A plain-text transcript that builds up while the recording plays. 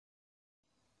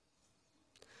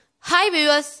Hi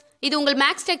viewers, இது உங்கள்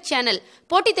maths tech channel.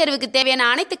 போட்டித் தேர்வுக்கு தேவையான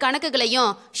அனைத்து கணக்குகளையும்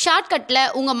ஷார்ட்கட்ல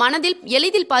உங்க மனதில்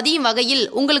எளிதில் பதியும் வகையில்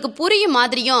உங்களுக்கு புரியும்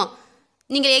மாதிரியும்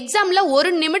நீங்கள் எக்ஸாம்ல ஒரு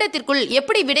நிமிடத்திற்குள்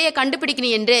எப்படி விடையை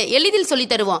கண்டுபிடிக்கணும் என்று எளிதில் சொல்லி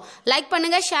தருவோம். லைக்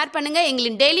பண்ணுங்க, ஷேர் பண்ணுங்க,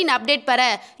 எங்களின் டெய்லி அப்டேட் பெற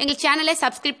எங்கள் சேனலை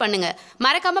சப்ஸ்கிரைப் பண்ணுங்க.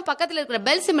 மறக்காம பக்கத்தில் இருக்கிற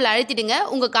பெல் சிம்பிள் அழுத்திடுங்க.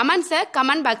 உங்க கமெண்ட்ஸை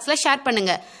கமெண்ட் பாக்ஸ்ல ஷேர்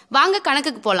பண்ணுங்க. வாங்க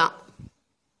கணக்குக்கு போலாம்.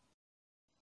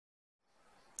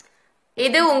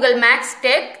 இது உங்கள் மேக்ஸ்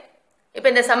டெக். இப்போ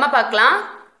இந்த சம்ம பார்க்கலாம்.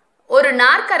 ஒரு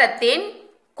நாற்கரத்தின்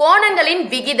கோணங்களின்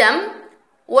விகிதம்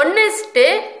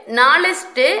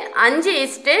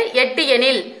 1:4:5:8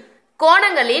 எனில்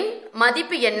கோணங்களின்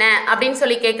மதிப்பு என்ன அப்படின்னு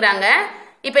சொல்லி கேக்குறாங்க.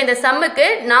 இப்போ இந்த சம்முக்கு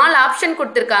 4 ஆப்ஷன்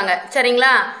கொடுத்திருக்காங்க.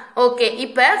 சரிங்களா? ஓகே,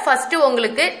 இப்போ ஃபர்ஸ்ட்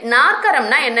உங்களுக்கு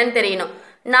நாற்கரம்னா என்னன்னு தெரியணும்.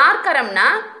 நாற்கரம்னா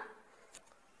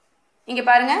இங்க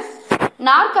பாருங்க,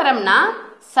 நாற்கரம்னா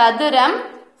சதுரம்,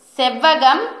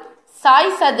 செவ்வகம்,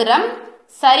 சாய் சதுரம்,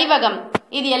 சரிவகம்,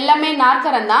 இது எல்லாமே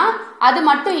நாற்கரம் தான். அது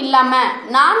மட்டும் இல்லாம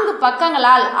 4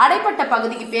 பக்கங்களால் அடைப்பட்ட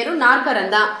பகுதிக்கு பேரும்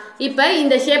நாற்கரம் தான். இப்ப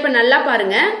இந்த ஷேப்பை நல்லா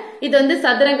பாருங்க. இது வந்து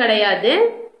சதுரம் கிடையாது,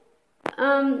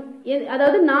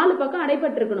 அதாவது 4 பக்கம்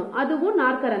அடைப்பட்டிருக்கணும், அதுவும்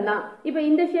நாற்கரம் தான். இப்ப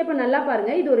இந்த ஷேப்பை நல்லா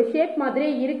பாருங்க. இது ஒரு ஷேப்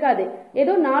மாதிரியே இருக்காது,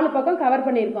 ஏதோ 4 பக்கம் கவர்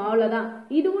பண்ணிருக்கோம், அவ்வளவுதான்.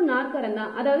 இதுவும் நாற்கரம்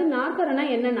தான். அதாவது நாற்கரம்னா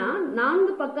என்னன்னா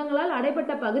 4 பக்கங்களால்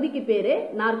அடைப்பட்ட பகுதிக்கு பேரு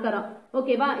நாற்கரம்.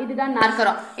 ஓகேவா? இதுதான்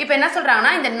நாற்கரம். இப்ப என்ன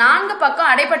சொல்றாங்கன்னா, இந்த 4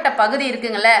 பக்கம் அடைப்பட்ட பகுதி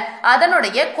இருக்குங்கல்ல,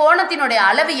 அதனுடைய கோணத்தினுடைய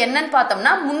அளவு என்னன்னு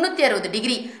பார்த்தோம்னா 360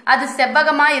 டிகிரி. அது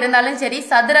செவ்வகமா இருந்தாலும் சரி,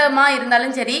 சதுரமா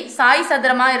இருந்தாலும் சரி, சாய்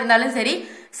சதுரமா இருந்தாலும் சரி,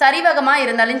 சரிவகமா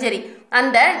இருந்தாலும் சரி,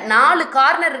 அந்த 4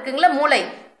 கார்னர் இருக்குங்களா, மூளை,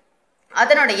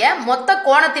 அதனுடைய மொத்த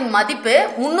கோணத்தின் மதிப்பு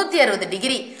 360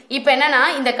 டிகிரி. இப்ப என்னன்னா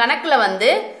இந்த கணக்குல வந்து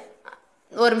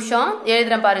ஒரு நிமிஷம்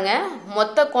எழுதுறேன் பாருங்க.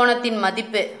 மொத்த கோணத்தின்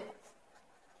மதிப்பு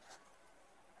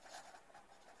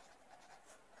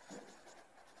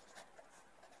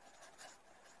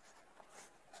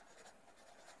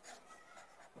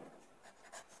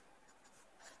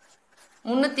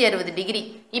டிகிரி.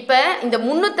 இப்ப இந்த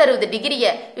 360 டிகிரிய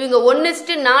இவங்க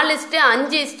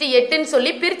 1:4:5:8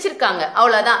 சொல்லி பிரிச்சிருக்காங்க,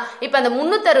 அவ்வளவுதான். இப்ப அந்த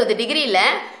 360 டிகிரியில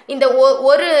இந்த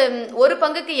ஒரு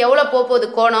பங்குக்கு எவ்வளவு போகுது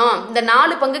கோணம், இந்த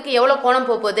 4 பங்குக்கு எவ்வளவு கோணம்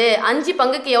போகுது, 5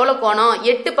 பங்குக்கு எவ்வளவு கோணம்,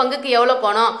 8 பங்குக்கு எவ்வளவு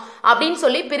கோணம் அப்படின்னு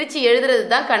சொல்லி பிரிச்சு எழுதுறது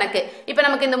தான் கணக்கு. இப்ப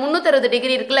நமக்கு இந்த 360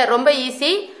 டிகிரி இருக்குல்ல, ரொம்ப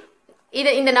ஈஸி.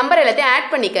 இந்த நம்பர் எல்லாத்தையும் ஆட்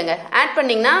பண்ணிக்கங்க. ஆட்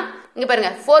பண்ணீங்கன்னா இங்க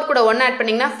பாருங்க, 4 கூட 1 ஆட்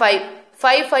பண்ணீங்கன்னா 5,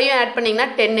 5 ஆட் பண்ணீங்கன்னா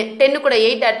 10, 10 கூட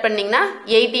 8 ஆட் பண்ணீங்கன்னா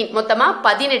 18, மொத்தமா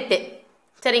 18.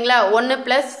 சரிங்களா? 1 +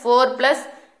 4 +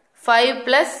 5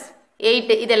 +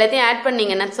 8 இது எல்லாத்தையும் ஆட்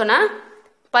பண்ணீங்கன்னா சொன்னா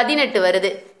 18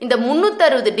 வருது. இந்த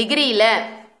 360 டிகிரியில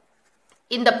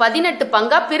இந்த 18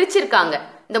 பங்கா பிரிச்சிருக்காங்க.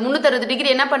 இந்த 360 டிகிரி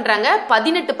என்ன பண்றாங்க,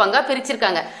 18 பங்கா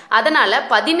பிரிச்சிருக்காங்க. அதனால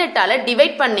 18ஆல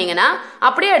டிவைட் பண்ணீங்கன்னா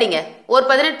அப்படியே அடிங்க. ஒரு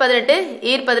 18 18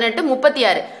 ஈர் 18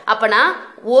 36. அப்பனா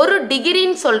ஒரு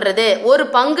டிகிரின்னு சொல்றது, ஒரு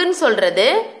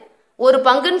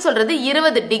பங்குன்னு சொல்றது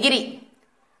 20 டிகிரி.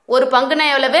 ஒரு பங்குனா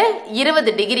எவ்வளவு?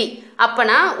 20 டிகிரி.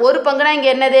 அப்பனா ஒரு பங்குனா இங்க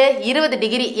என்னது? 20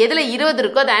 டிகிரி. எதுல 20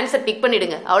 இருக்கோ அது ஆன்சர் டிக்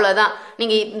பண்ணிடுங்க, அவ்வளவுதான்.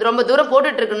 நீங்க ரொம்ப தூரம்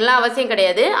போட்டுட்டு இருக்கணும்லாம் அவசியம்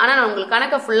கிடையாது. ஆனா நான் உங்களுக்கு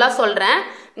கணக்க ஃபுல்லா சொல்றேன்.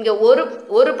 இங்க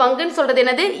ஒரு பங்குன்னு சொல்றது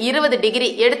என்னது? 20 டிகிரி.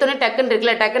 எடுத்தோன்னே டக்குன்னு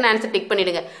இருக்குல்ல, டக்குன்னு ஆன்சர் டிக்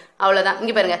பண்ணிடுங்க, அவ்வளவுதான்.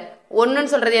 இங்க பாருங்க,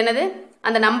 1ன்னு சொல்றது என்னது?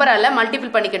 அந்த நம்பரால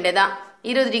மல்டிபிள் பண்ணிக்கிட்டேதான்.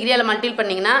 20 டிகிரியால மல்டிபிள்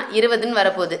பண்ணீங்கன்னா 20ன்னு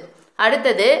வரப்போகுது.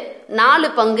 அடுத்தது 4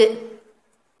 பங்கு,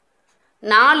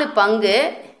 4 பங்கு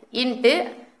இன்ட்டு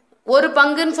ஒரு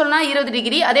பங்குன்னு சொன்னா 20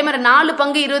 டிகிரி. அதே மாதிரி 4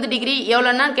 பங்கு 20 டிகிரி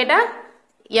எவ்வளோன்னா கேட்டா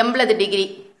 80 டிகிரி.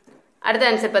 அடுத்த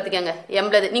ஆன்சர் பார்த்துக்கோங்க,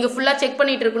 80. நீங்க ஃபுல்லா செக்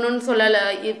பண்ணிட்டு இருக்கணும்னு சொல்லல,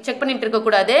 செக் பண்ணிட்டு இருக்க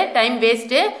கூடாது, டைம்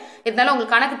வேஸ்ட். இருந்தாலும்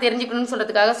உங்களுக்கு கணக்கு தெரிஞ்சுக்கணும்னு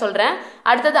சொல்றதுக்காக சொல்றேன்.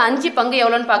 அடுத்தது 5 பங்கு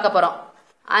எவ்வளோன்னு பார்க்க போறோம்.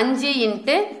 5 ×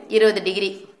 20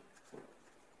 டிகிரி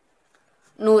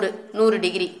 100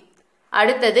 டிகிரி.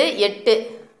 அடுத்தது 8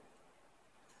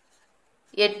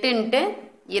 ×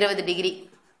 20 டிகிரி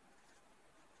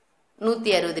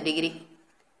 160 டிகிரி.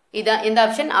 இதான் எந்த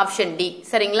ஆப்ஷன்? Option D.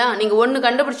 சரிங்களா? நீங்க 1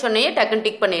 கண்டுபிடிச்சோன்னே டக்குன்னு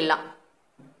டிக் பண்ணிடலாம்.